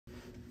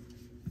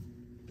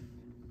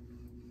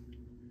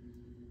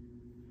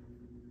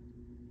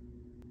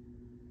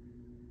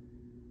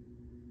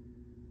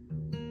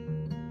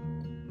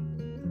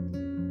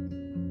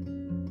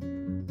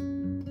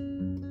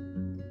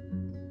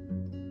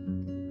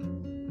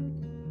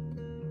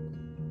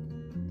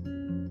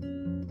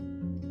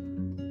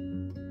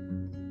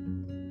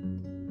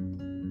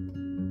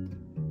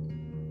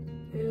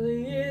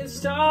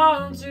it's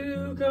time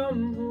to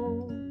come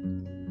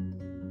home.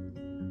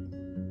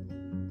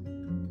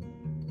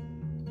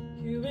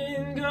 You've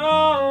been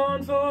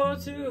gone for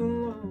too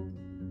long.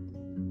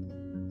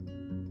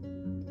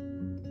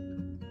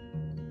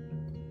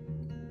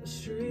 The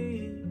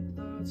street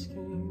lights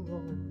came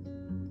on,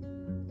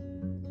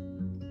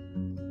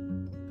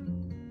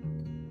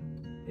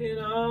 and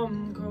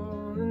I'm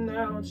calling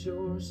out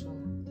your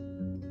song.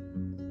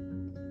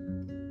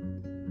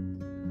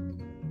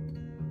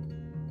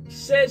 You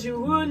said you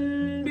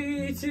wouldn't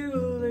be too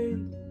late.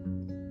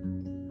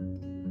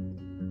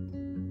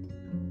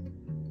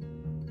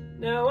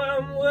 Now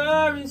I'm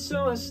worried,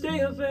 so I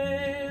stay up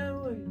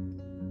and wait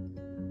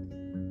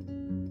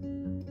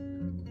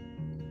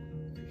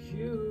for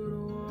you to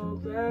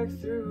walk back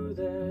through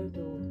that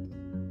door.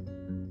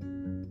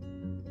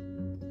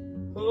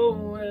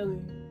 Oh,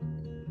 Ellie,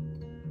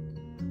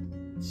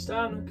 it's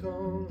time to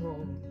come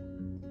home.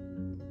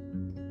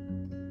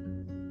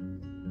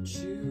 But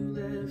you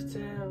left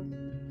town,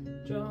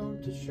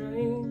 jumped a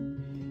train,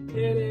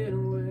 headed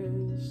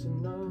west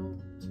and up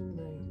to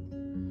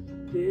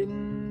Maine.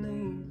 Didn't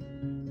leave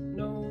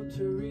note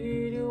to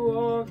read, you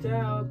walked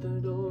out the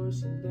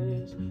doors, and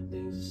there's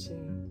things to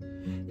see.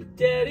 Your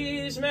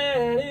daddy's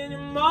mad and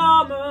your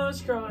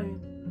mama's crying,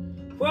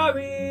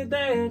 worried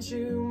that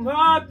you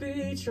might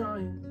be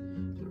trying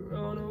to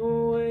run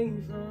away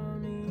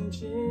from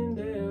each and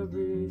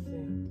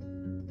everything.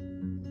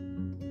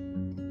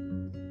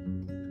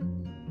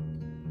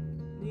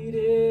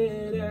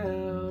 Needed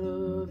out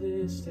of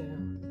this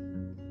town,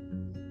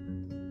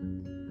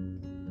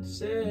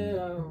 set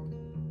out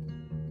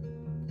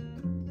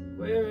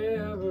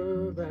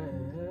wherever bound.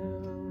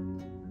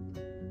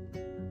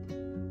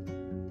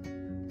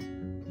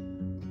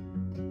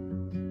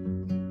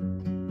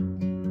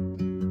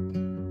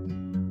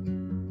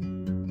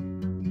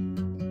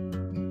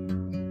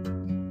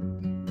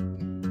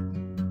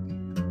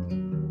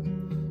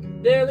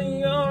 Daily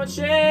you're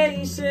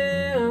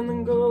chasing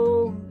the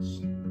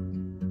ghost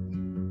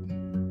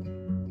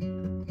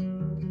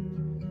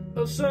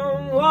of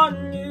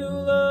someone you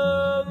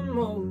love the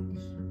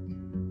most,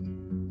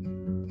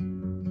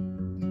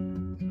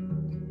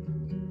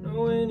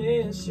 knowing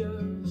it's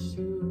just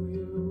who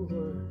you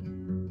were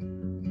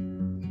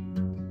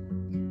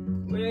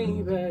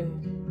way back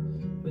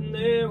when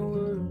their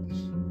words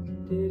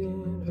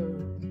didn't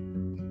hurt.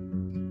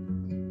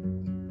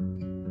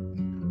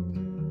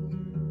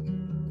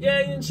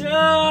 Yeah, you're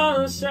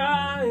just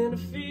trying to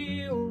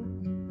feel,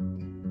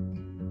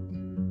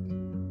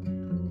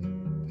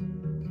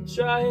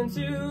 trying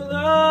to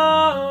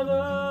love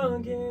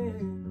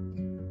again,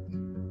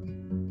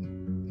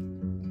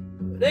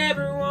 but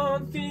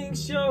everyone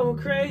thinks you're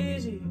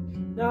crazy.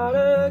 Not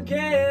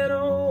again,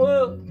 oh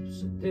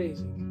whoops, a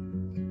daisy.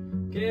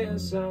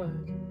 Guess I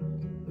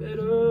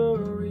better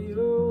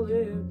reel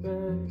it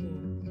back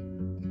in.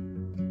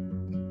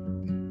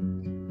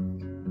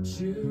 But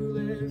you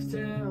left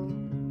town,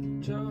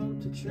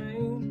 jumped a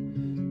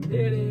train,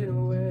 headed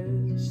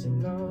west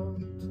and up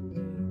to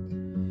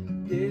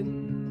Maine.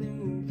 Didn't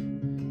leave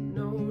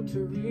note to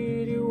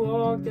read, you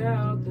walked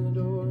out the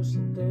doors,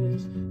 and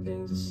there's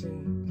things to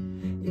see.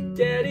 Your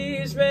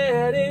daddy's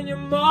mad and your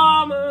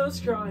mama's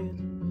crying,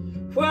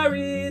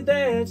 worried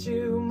that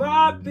you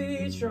might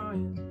be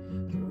trying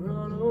to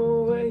run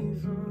away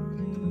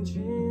from each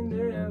and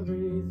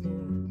everything.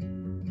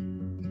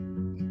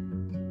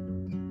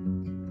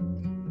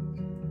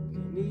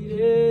 You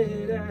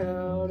needed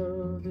out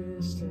of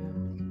this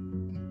town,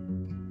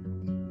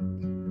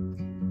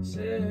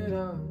 set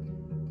out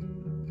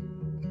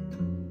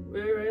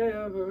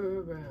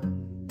wherever bound.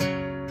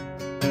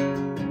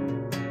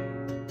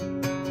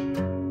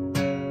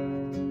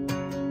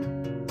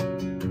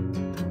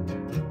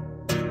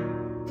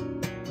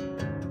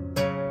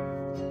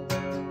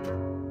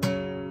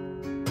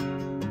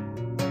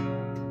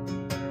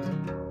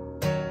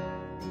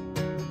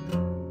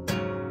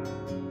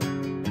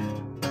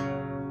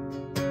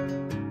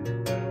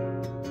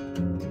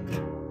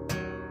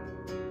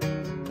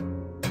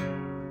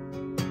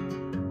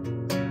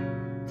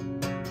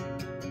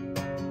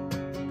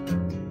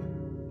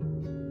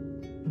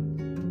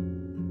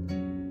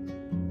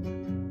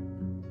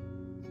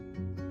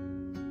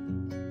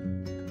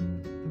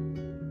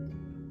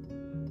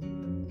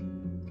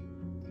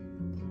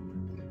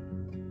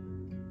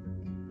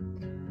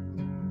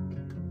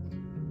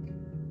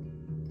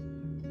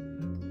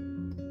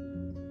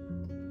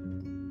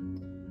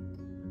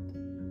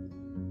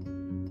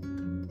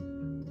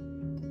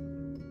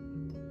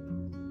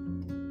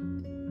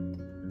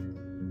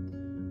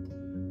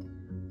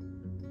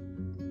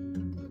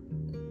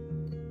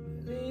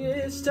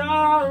 It's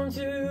time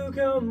to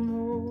come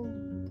home.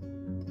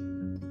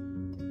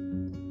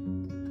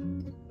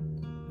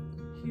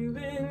 You've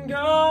been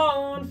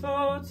gone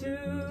for too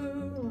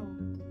long.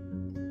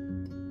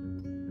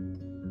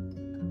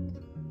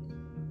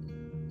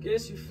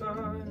 Guess you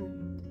finally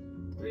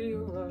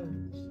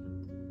realized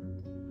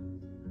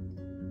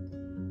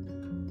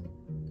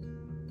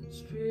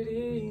it's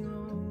pretty